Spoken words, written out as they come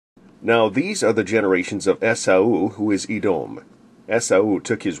Now these are the generations of Esau, who is Edom. Esau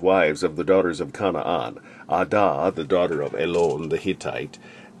took his wives of the daughters of Canaan, Adah, the daughter of Elon the Hittite,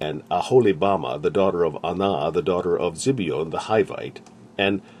 and Aholibamah, the daughter of Anah, the daughter of Zibeon the Hivite,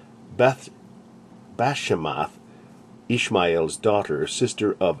 and Bashemath Ishmael's daughter,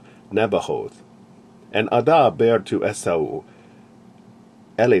 sister of Nebajoth. And Adah bare to Esau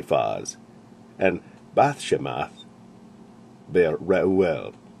Eliphaz, and Bashemath bare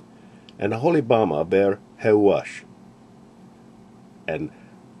Reuel, and Aholibamah bare Jeush, and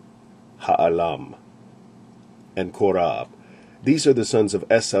Jaalam, and Korah. These are the sons of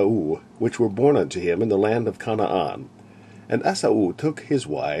Esau, which were born unto him in the land of Canaan. And Esau took his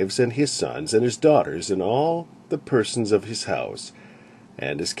wives, and his sons, and his daughters, and all the persons of his house,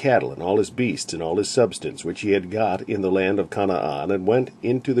 and his cattle, and all his beasts, and all his substance, which he had got in the land of Canaan, and went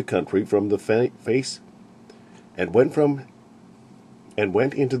into the country from the face, and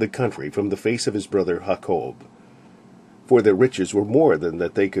went into the country from the face of his brother Jacob. For their riches were more than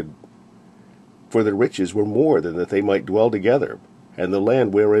that they might dwell together, and the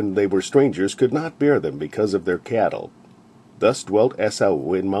land wherein they were strangers could not bear them because of their cattle. Thus dwelt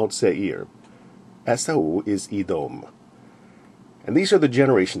Esau in Mount Seir. Esau is Edom. And these are the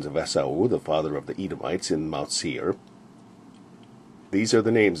generations of Esau, the father of the Edomites, in Mount Seir. These are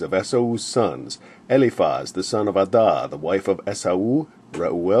the names of Esau's sons: Eliphaz, the son of Adah, the wife of Esau;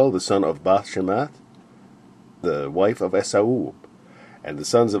 Reuel, the son of Bashemath, the wife of Esau. And the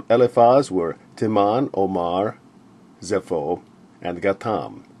sons of Eliphaz were Teman, Omar, Zepho, and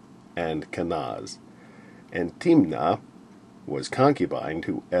Gatam, and Kenaz. And Timnah was concubine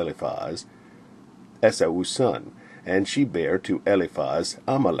to Eliphaz, Esau's son, and she bare to Eliphaz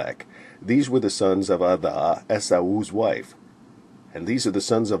Amalek. These were the sons of Adah, Esau's wife. And these are the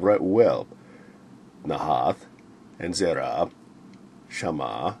sons of Reuel: Nahath, and Zerah,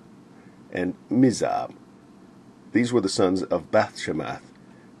 Shammah, and Mizah. These were the sons of Bashemath,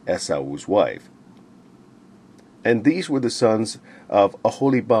 Esau's wife. And these were the sons of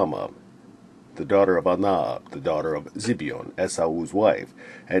Aholibamah, the daughter of Anah, the daughter of Zibeon, Esau's wife.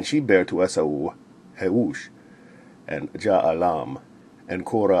 And she bare to Esau Jeush, and Jaalam, and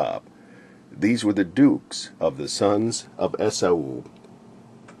Korah. These were the dukes of the sons of Esau,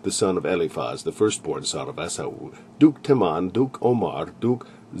 the son of Eliphaz, the firstborn son of Esau: Duke Teman, Duke Omar, Duke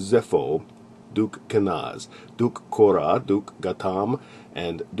Zepho, Duke Kenaz, Duke Korah, Duke Gatam,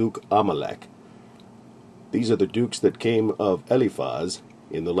 and Duke Amalek. These are the dukes that came of Eliphaz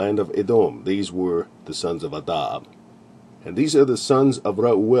in the land of Edom. These were the sons of Adah. And these are the sons of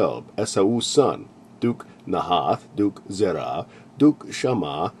Reuel, Esau's son: Duke Nahath, Duke Zerah, Duke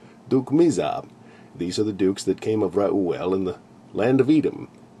Shammah, Duke Mizah. These are the dukes that came of Reuel in the land of Edom.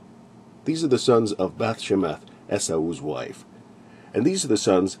 These are the sons of Bashemath, Esau's wife. And these are the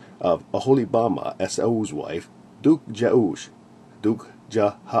sons of Aholibamah, Esau's wife: Duke Jeush, Duke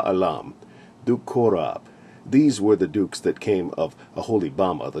Jaalam, Duke Korah. These were the dukes that came of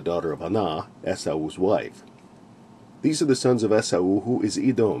Aholibamah, the daughter of Anah, Esau's wife. These are the sons of Esau, who is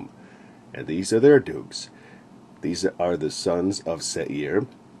Edom, and these are their dukes. These are the sons of Seir,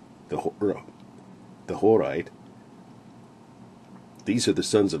 the Horite. These are the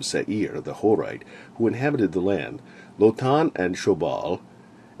sons of Seir, the Horite, who inhabited the land: Lotan, and Shobal,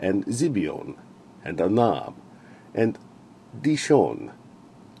 and Zibeon, and Anah, and Dishon,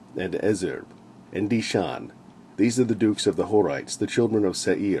 and Ezer, and Dishan. These are the dukes of the Horites, the children of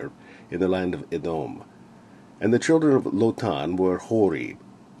Seir, in the land of Edom. And the children of Lotan were Hori,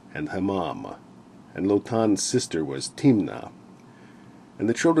 and Hemam, and Lotan's sister was Timnah. And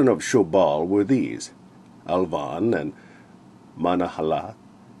the children of Shobal were these: Alvan, and Manahath,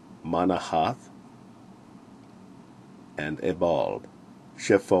 and Ebal,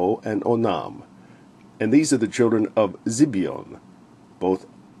 Shepho, and Onam. And these are the children of Zibeon, both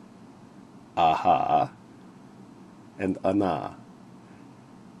Aha and Anah.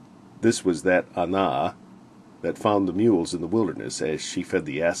 This was that Anah that found the mules in the wilderness, as she fed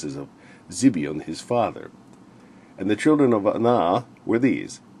the asses of Zibeon his father. And the children of Anah were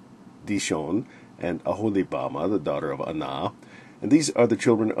these: Dishon, and Aholibamah, the daughter of Anah. And these are the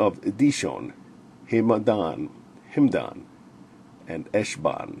children of Dishon: Himdan, and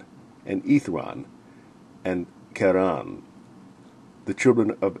Eshban, and Ithran, and Keran. The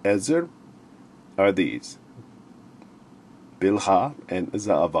children of Ezer are these: Bilhah, and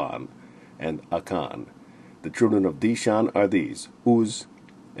Zaavan, and Akan. The children of Dishan are these: Uz,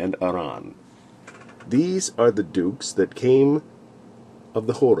 and Aran. These are the dukes that came of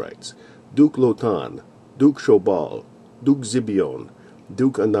the Horites: Duke Lotan, Duke Shobal, Duke Zibeon,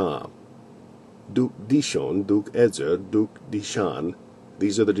 Duke Anah, Duke Dishon, Duke Ezer, Duke Dishan,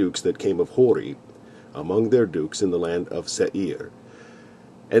 These are the dukes that came of Hori, among their dukes in the land of Seir.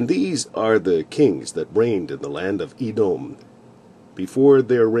 And these are the kings that reigned in the land of Edom, before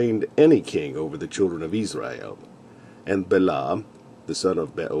there reigned any king over the children of Israel. And Bela, the son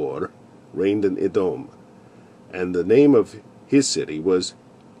of Beor, reigned in Edom, and the name of his city was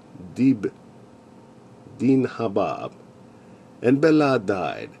Dinhabab. And Bela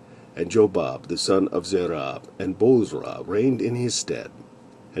died, and Jobab the son of Zerah and Bozrah reigned in his stead.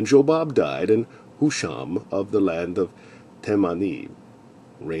 And Jobab died, and Husham of the land of Temani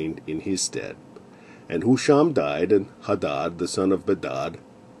reigned in his stead. And Husham died, and Hadad the son of Bedad,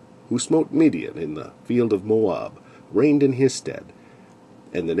 who smote Midian in the field of Moab, reigned in his stead.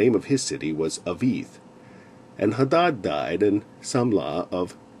 And the name of his city was Avith. And Hadad died, and Samlah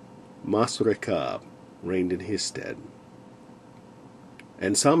of Masrekah reigned in his stead.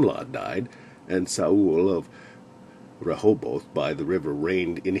 And Samlah died, and Saul of Rehoboth by the river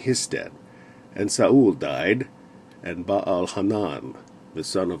reigned in his stead. And Saul died, and Baal-Hanan, the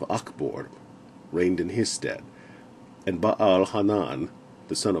son of Achbor, reigned in his stead. And Baal-Hanan,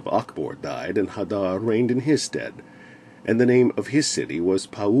 the son of Achbor, died, and Hadar reigned in his stead. And the name of his city was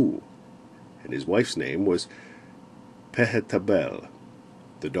Pau, and his wife's name was Pehetabel,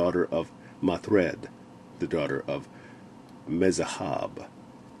 the daughter of Mathred, the daughter of Mezahab.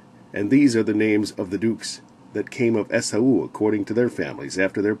 And these are the names of the dukes that came of Esau according to their families,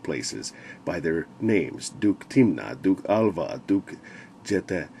 after their places, by their names: Duke Timnah, Duke Alva, Duke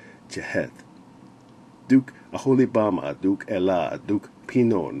Jeheth, Duke Aholibamah, Duke Elah, Duke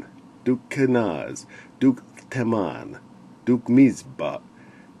Pinon, Duke Kenaz, Duke Teman, Duke Mizbah,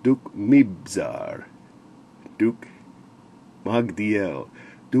 Duke Mibzar, Duke Magdiel,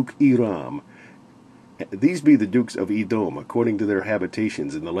 Duke Iram. These be the dukes of Edom, according to their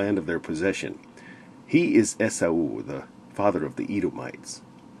habitations in the land of their possession. He is Esau, the father of the Edomites.